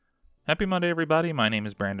Happy Monday, everybody. My name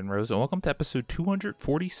is Brandon Rose, and welcome to episode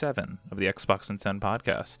 247 of the Xbox in 10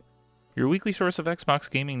 podcast, your weekly source of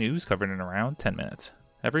Xbox gaming news covered in around 10 minutes.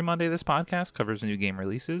 Every Monday, this podcast covers new game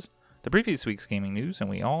releases, the previous week's gaming news, and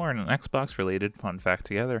we all learn an Xbox-related fun fact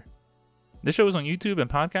together. This show is on YouTube and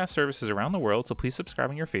podcast services around the world, so please subscribe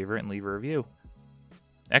on your favorite and leave a review.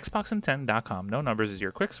 Xboxin10.com, no numbers, is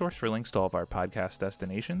your quick source for links to all of our podcast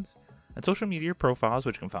destinations and social media profiles,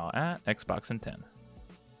 which you can follow at Xboxin10.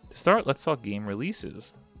 To start, let's talk game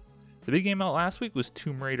releases. The big game out last week was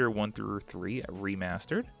Tomb Raider 1-3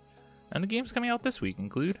 Remastered, and the games coming out this week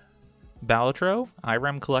include Balatro,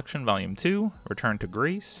 Irem Collection Volume 2, Return to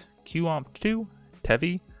Grace, QWOMP 2,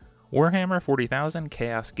 Tevi, Warhammer 40,000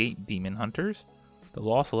 Chaos Gate Demon Hunters, The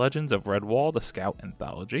Lost Legends of Redwall, the Scout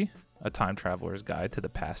Anthology, A Time Traveler's Guide to the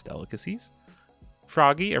Past Delicacies,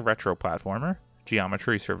 Froggy, a retro platformer,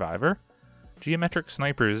 Geometry Survivor, Geometric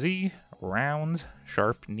Sniper Z, Rounds,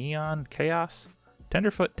 Sharp Neon Chaos,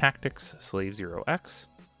 Tenderfoot Tactics Slave Zero X,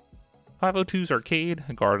 502's Arcade,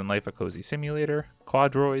 Garden Life a Cozy Simulator,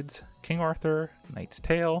 Quadroids, King Arthur, Knight's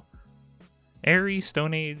Tale, Airy,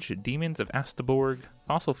 Stone Age, Demons of Astaborg,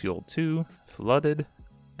 Fossil Fuel 2, Flooded,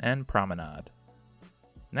 and Promenade.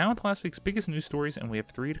 Now into last week's biggest news stories, and we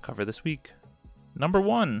have 3 to cover this week. Number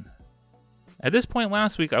 1. At this point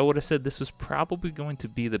last week, I would have said this was probably going to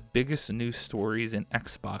be the biggest news stories in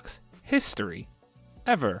Xbox history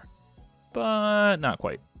ever, but not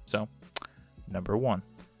quite. So, number 1.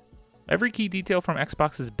 Every key detail from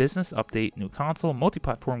Xbox's business update, new console,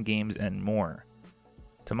 multi-platform games, and more.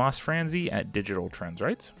 Tomas Franzi at Digital Trends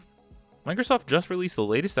writes, Microsoft just released the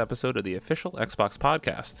latest episode of the official Xbox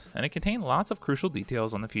podcast, and it contained lots of crucial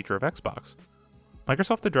details on the future of Xbox.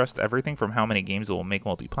 Microsoft addressed everything from how many games it will make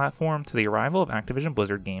multi-platform to the arrival of Activision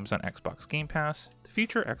Blizzard games on Xbox Game Pass to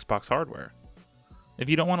future Xbox hardware. If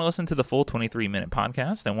you don't want to listen to the full 23-minute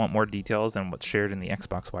podcast and want more details than what's shared in the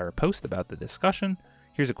Xbox Wire post about the discussion,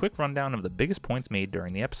 here's a quick rundown of the biggest points made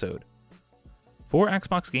during the episode. 4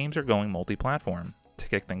 Xbox games are going multi-platform. To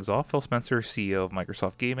kick things off, Phil Spencer, CEO of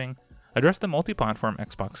Microsoft Gaming, addressed the multi-platform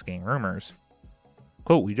Xbox game rumors.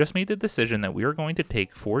 Quote, "We just made the decision that we are going to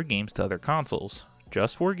take 4 games to other consoles.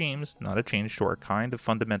 Just 4 games, not a change to our kind of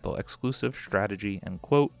fundamental exclusive strategy," end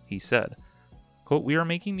quote, he said. Quote, "We are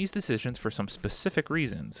making these decisions for some specific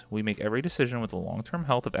reasons. We make every decision with the long-term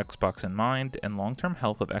health of Xbox in mind, and long-term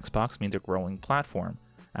health of Xbox means a growing platform,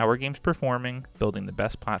 our games performing, building the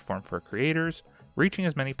best platform for creators, reaching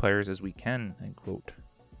as many players as we can," end quote.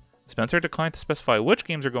 Spencer declined to specify which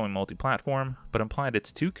games are going multi-platform, but implied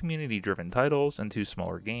it's 2 community-driven titles and 2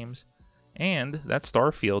 smaller games, and that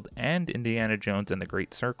Starfield and Indiana Jones and the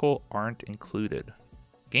Great Circle aren't included.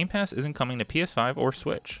 Game Pass isn't coming to PS5 or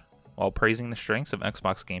Switch. While praising the strengths of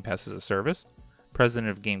Xbox Game Pass as a service, President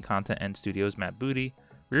of Game Content and Studios Matt Booty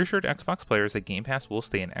reassured Xbox players that Game Pass will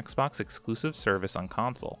stay an Xbox exclusive service on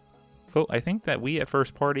console. Quote, "I think that we at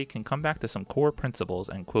First Party can come back to some core principles,"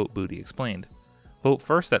 end quote, Booty explained. Quote,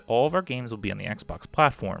 "First, that all of our games will be on the Xbox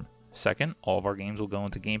platform. Second, all of our games will go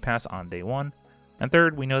into Game Pass on day 1. And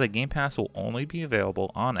third, we know that Game Pass will only be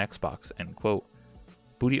available on Xbox," end quote.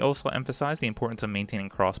 Booty also emphasized the importance of maintaining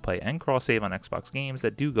crossplay and cross-save on Xbox games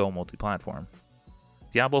that do go multi-platform.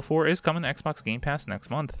 Diablo 4 is coming to Xbox Game Pass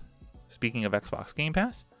next month. Speaking of Xbox Game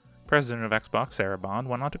Pass, President of Xbox Sarah Bond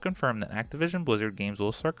went on to confirm that Activision Blizzard games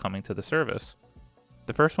will start coming to the service.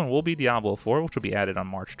 The first one will be Diablo 4, which will be added on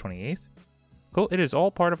March 28th. Quote, "It is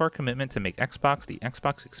all part of our commitment to make Xbox the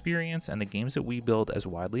Xbox experience and the games that we build as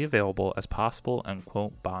widely available as possible," end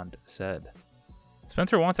quote, Bond said.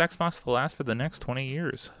 Spencer wants Xbox to last for the next 20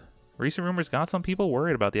 years. Recent rumors got some people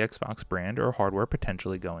worried about the Xbox brand or hardware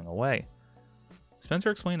potentially going away. Spencer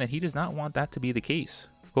explained that he does not want that to be the case.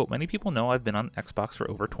 Quote, "Many people know I've been on Xbox for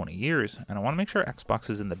over 20 years, and I want to make sure Xbox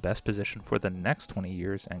is in the best position for the next 20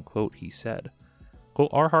 years, end quote, he said.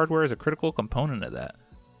 Quote, "Our hardware is a critical component of that.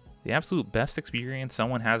 The absolute best experience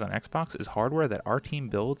someone has on Xbox is hardware that our team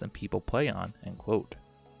builds and people play on," end quote.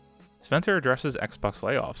 Spencer addresses Xbox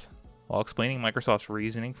layoffs. While explaining Microsoft's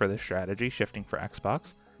reasoning for this strategy shifting for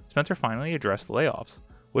Xbox, Spencer finally addressed the layoffs,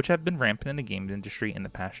 which have been rampant in the game industry in the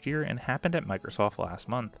past year and happened at Microsoft last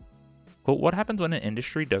month. Quote, "What happens when an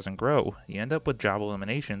industry doesn't grow? You end up with job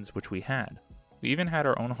eliminations, which we had. We even had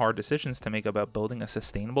our own hard decisions to make about building a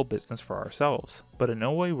sustainable business for ourselves, but in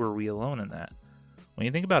no way were we alone in that. When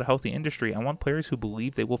you think about a healthy industry, I want players who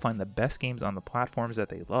believe they will find the best games on the platforms that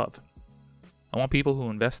they love. I want people who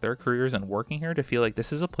invest their careers in working here to feel like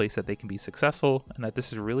this is a place that they can be successful and that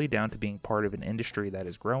this is really down to being part of an industry that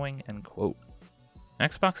is growing," end quote.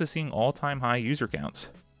 Xbox is seeing all-time high user counts.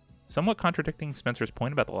 Somewhat contradicting Spencer's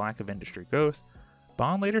point about the lack of industry growth,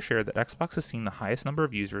 Bond later shared that Xbox has seen the highest number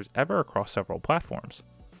of users ever across several platforms.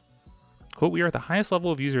 Quote, "We are at the highest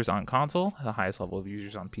level of users on console, the highest level of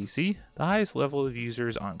users on PC, the highest level of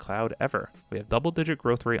users on cloud ever. We have double-digit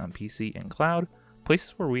growth rate on PC and cloud,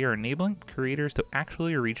 places where we are enabling creators to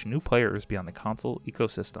actually reach new players beyond the console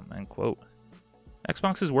ecosystem," end quote.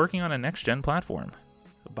 Xbox is working on a next-gen platform.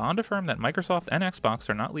 Bond affirmed that Microsoft and Xbox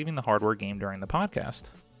are not leaving the hardware game during the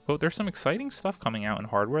podcast. Quote, "There's some exciting stuff coming out in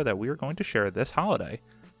hardware that we are going to share this holiday,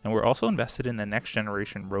 and we're also invested in the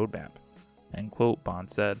next-generation roadmap," end quote, Bond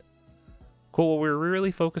said. Quote, "What we're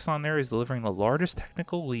really focused on there is delivering the largest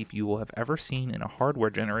technical leap you will have ever seen in a hardware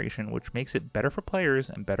generation, which makes it better for players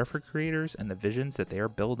and better for creators and the visions that they are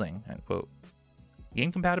building," end quote.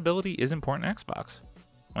 Game compatibility is important to Xbox.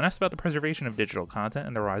 When asked about the preservation of digital content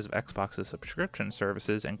and the rise of Xbox's subscription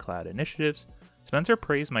services and cloud initiatives, Spencer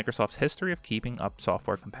praised Microsoft's history of keeping up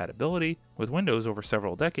software compatibility with Windows over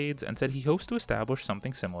several decades and said he hopes to establish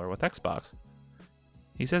something similar with Xbox.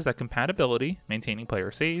 He says that compatibility, maintaining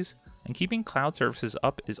player saves, and keeping cloud services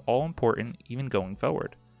up is all important even going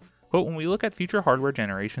forward. Quote, "When we look at future hardware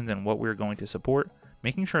generations and what we're going to support,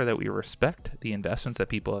 making sure that we respect the investments that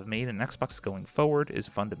people have made in Xbox going forward is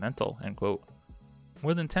fundamental," end quote.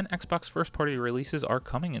 More than 10 Xbox first-party releases are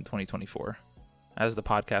coming in 2024. As the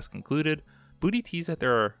podcast concluded, Booty teased that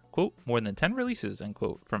there are, quote, "more than 10 releases," end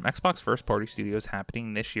quote, from Xbox first-party studios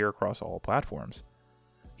happening this year across all platforms.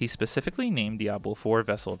 He specifically named Diablo 4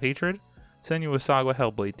 Vessel of Hatred, Senua's Saga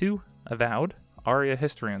Hellblade 2, Avowed, Aria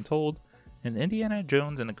History Untold, and Indiana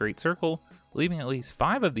Jones and the Great Circle, leaving at least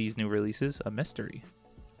 5 of these new releases a mystery.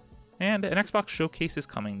 And an Xbox showcase is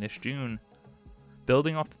coming this June.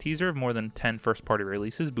 Building off the teaser of more than 10 first-party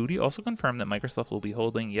releases, Booty also confirmed that Microsoft will be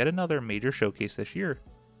holding yet another major showcase this year.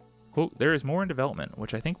 Quote, "There is more in development,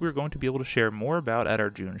 which I think we're going to be able to share more about at our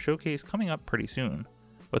June showcase coming up pretty soon,"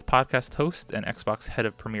 with podcast host and Xbox head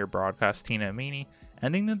of Premier Broadcast Tina Amini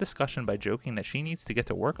ending the discussion by joking that she needs to get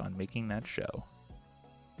to work on making that show.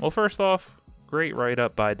 Well, first off, great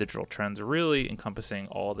write-up by Digital Trends, really encompassing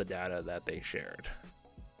all the data that they shared.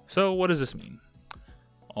 So what does this mean?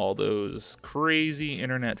 All those crazy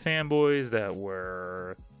internet fanboys that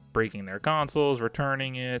were breaking their consoles,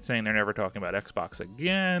 returning it, saying they're never talking about Xbox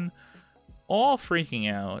again, all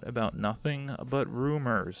freaking out about nothing but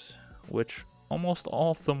rumors, which almost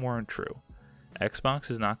all of them weren't true. Xbox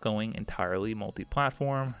is not going entirely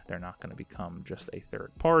multi-platform. They're not going to become just a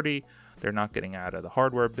third party. They're not getting out of the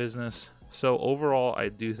hardware business. So overall, I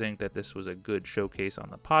do think that this was a good showcase on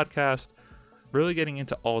the podcast, really getting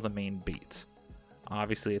into all the main beats.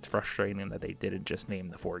 Obviously, it's frustrating that they didn't just name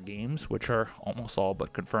the 4 games, which are almost all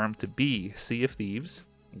but confirmed to be Sea of Thieves,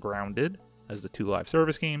 Grounded, as the 2 live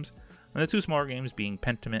service games, and the 2 smaller games being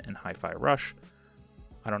Pentiment and Hi-Fi Rush.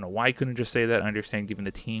 I don't know why I couldn't just say that. I understand giving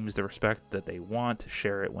the teams the respect that they want to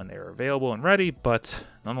share it when they are available and ready, but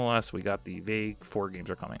nonetheless, we got the vague 4 games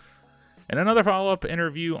are coming. In another follow-up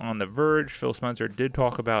interview on The Verge, Phil Spencer did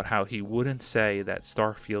talk about how he wouldn't say that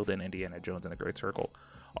Starfield and Indiana Jones and the Great Circle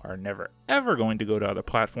are never ever going to go to other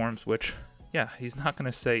platforms, which, yeah, he's not going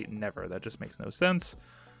to say never. That just makes no sense.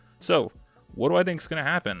 So, what do I think is going to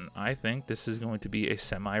happen? I think this is going to be a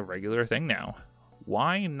semi-regular thing now.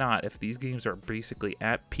 Why not, if these games are basically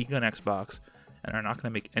at peak on Xbox and are not going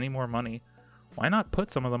to make any more money, why not put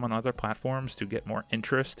some of them on other platforms to get more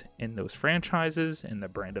interest in those franchises, in the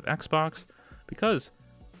brand of Xbox? Because,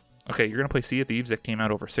 okay, you're going to play Sea of Thieves that came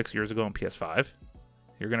out over 6 years ago on PS5.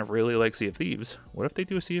 You're going to really like Sea of Thieves. What if they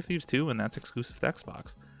do a Sea of Thieves 2 and that's exclusive to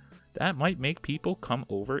Xbox? That might make people come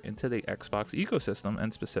over into the Xbox ecosystem,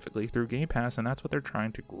 and specifically through Game Pass, and that's what they're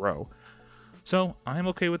trying to grow. So I'm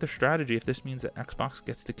okay with the strategy if this means that Xbox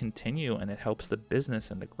gets to continue and it helps the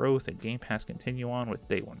business and the growth and Game Pass continue on with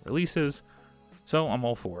day 1 releases. So I'm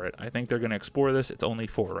all for it. I think they're going to explore this. It's only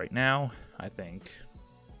 4 right now. I think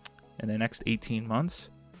in the next 18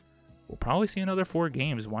 months, we'll probably see another 4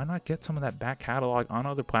 games. Why not get some of that back catalog on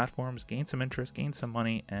other platforms, gain some interest, gain some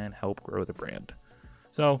money, and help grow the brand?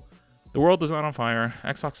 So the world is not on fire.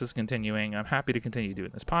 Xbox is continuing. I'm happy to continue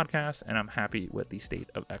doing this podcast, and I'm happy with the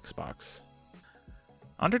state of Xbox.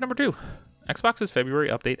 On to number 2. Xbox's February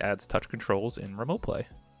update adds touch controls in Remote Play.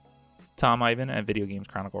 Tom Ivan at Video Games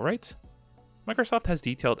Chronicle writes, Microsoft has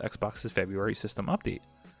detailed Xbox's February system update.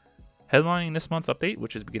 Headlining this month's update,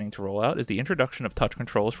 which is beginning to roll out, is the introduction of touch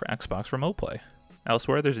controls for Xbox Remote Play.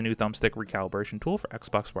 Elsewhere, there's a new thumbstick recalibration tool for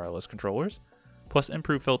Xbox wireless controllers, plus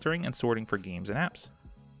improved filtering and sorting for games and apps.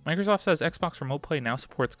 Microsoft says Xbox Remote Play now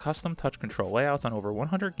supports custom touch control layouts on over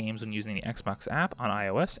 100 games when using the Xbox app on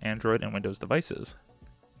iOS, Android, and Windows devices.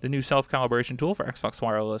 The new self-calibration tool for Xbox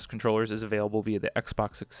wireless controllers is available via the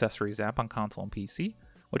Xbox Accessories app on console and PC,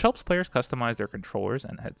 which helps players customize their controllers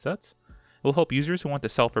and headsets. It will help users who want to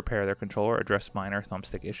self-repair their controller address minor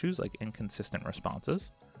thumbstick issues like inconsistent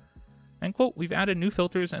responses. And quote, we've added new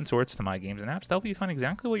filters and sorts to My Games and Apps to help you find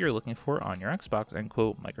exactly what you're looking for on your Xbox, end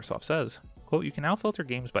quote, Microsoft says. Quote, you can now filter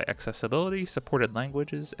games by accessibility, supported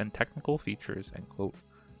languages, and technical features, end quote.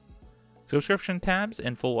 Subscription tabs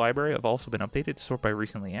and full library have also been updated to sort by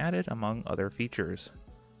recently added, among other features.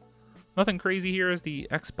 Nothing crazy here as the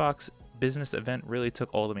Xbox business event really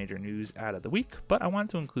took all the major news out of the week, but I wanted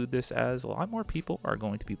to include this as a lot more people are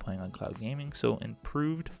going to be playing on cloud gaming, so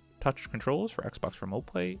improved touch controls for Xbox Remote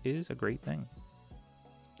Play is a great thing.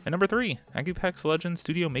 And number 3, Apex Legends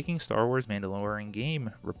Studio making Star Wars Mandalorian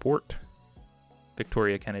game report.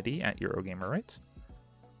 Victoria Kennedy at Eurogamer writes,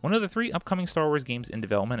 one of the 3 upcoming Star Wars games in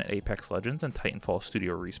development at Apex Legends and Titanfall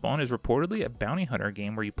Studio Respawn is reportedly a bounty hunter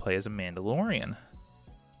game where you play as a Mandalorian.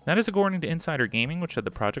 That is according to Insider Gaming, which said the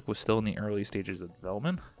project was still in the early stages of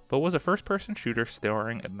development, but was a first-person shooter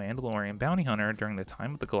starring a Mandalorian bounty hunter during the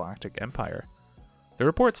time of the Galactic Empire. The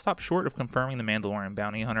report stopped short of confirming the Mandalorian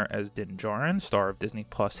bounty hunter as Din Djarin, star of Disney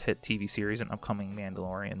Plus hit TV series and upcoming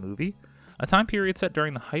Mandalorian movie, a time period set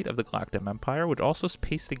during the height of the Galactic Empire, which also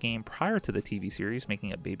paced the game prior to the TV series,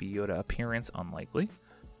 making a Baby Yoda appearance unlikely.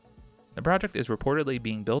 The project is reportedly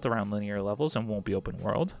being built around linear levels and won't be open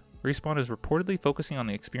world. Respawn is reportedly focusing on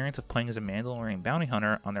the experience of playing as a Mandalorian bounty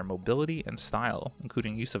hunter on their mobility and style,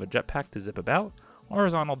 including use of a jetpack to zip about,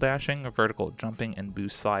 horizontal dashing, vertical jumping, and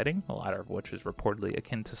boost sliding, the latter of which is reportedly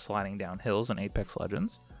akin to sliding down hills in Apex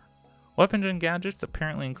Legends. Weapons and gadgets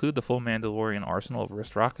apparently include the full Mandalorian arsenal of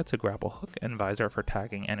wrist rockets, a grapple hook, and visor for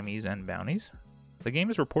tagging enemies and bounties. The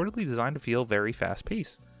game is reportedly designed to feel very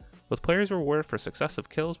fast-paced, with players rewarded for successive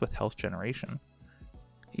kills with health generation.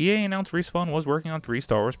 EA announced Respawn was working on 3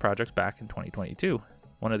 Star Wars projects back in 2022.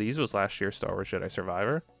 One of these was last year's Star Wars Jedi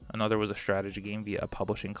Survivor, another was a strategy game via a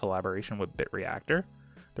publishing collaboration with BitReactor,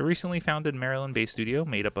 the recently founded Maryland-based studio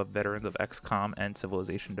made up of veterans of XCOM and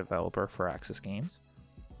Civilization developer Firaxis Games.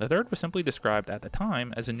 The third was simply described at the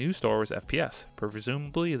time as a new Star Wars FPS,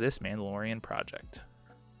 presumably this Mandalorian project.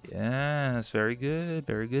 Yes, very good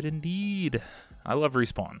indeed. I love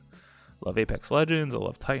Respawn. Love Apex Legends, I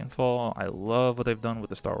love Titanfall, I love what they've done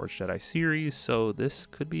with the Star Wars Jedi series, so this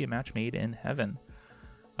could be a match made in heaven.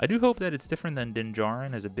 I do hope that it's different than Din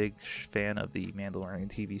Djarin, as a big fan of the Mandalorian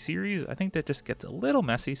TV series. I think that just gets a little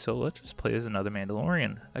messy, so let's just play as another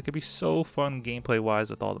Mandalorian. That could be so fun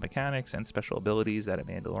gameplay-wise with all the mechanics and special abilities that a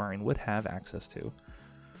Mandalorian would have access to.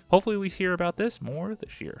 Hopefully we hear about this more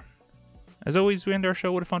this year. As always, we end our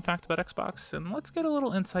show with a fun fact about Xbox, and let's get a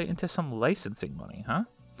little insight into some licensing money, huh?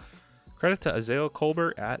 Credit to Azael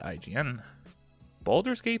Colbert at IGN.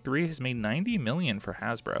 Baldur's Gate 3 has made $90 million for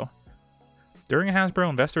Hasbro. During a Hasbro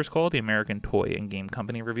investors call, the American toy and game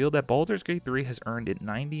company revealed that Baldur's Gate 3 has earned it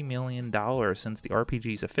 $90 million since the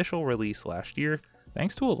RPG's official release last year,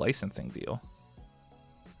 thanks to a licensing deal.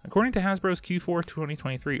 According to Hasbro's Q4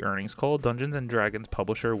 2023 earnings call, Dungeons & Dragons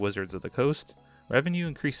publisher Wizards of the Coast, revenue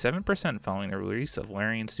increased 7% following the release of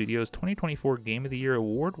Larian Studios' 2024 Game of the Year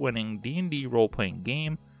award-winning D&D role-playing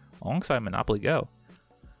game alongside Monopoly Go.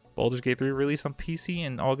 Baldur's Gate 3 released on PC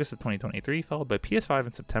in August of 2023, followed by PS5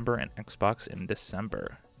 in September and Xbox in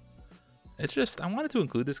December. It's just, I wanted to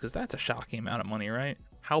include this because that's a shocking amount of money, right?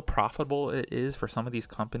 How profitable it is for some of these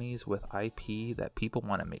companies with IP that people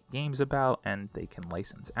want to make games about and they can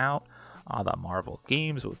license out. The Marvel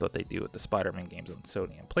games, with what they do with the Spider-Man games on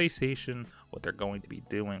Sony and PlayStation, what they're going to be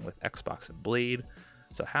doing with Xbox and Blade.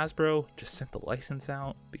 So Hasbro just sent the license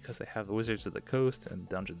out because they have Wizards of the Coast and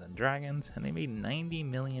Dungeons & Dragons, and they made $90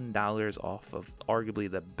 million off of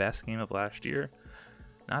arguably the best game of last year.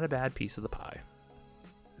 Not a bad piece of the pie.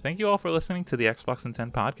 Thank you all for listening to the Xbox in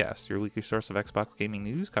 10 podcast, your weekly source of Xbox gaming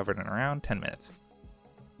news covered in around 10 minutes.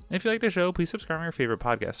 If you like the show, please subscribe on your favorite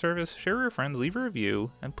podcast service, share with your friends, leave a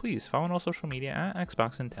review, and please follow on all social media at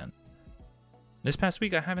Xbox in 10. This past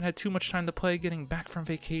week, I haven't had too much time to play getting back from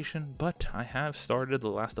vacation, but I have started The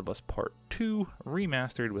Last of Us Part 2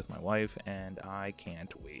 remastered with my wife, and I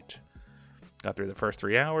can't wait. Got through the first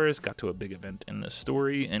 3 hours, got to a big event in the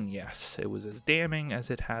story, and yes, it was as damning as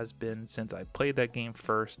it has been since I played that game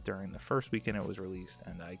first during the first weekend it was released,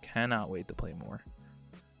 and I cannot wait to play more.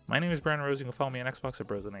 My name is Brandon Rose. You can follow me on Xbox at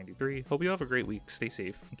Brozo93. Hope you have a great week, stay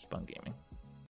safe, and keep on gaming.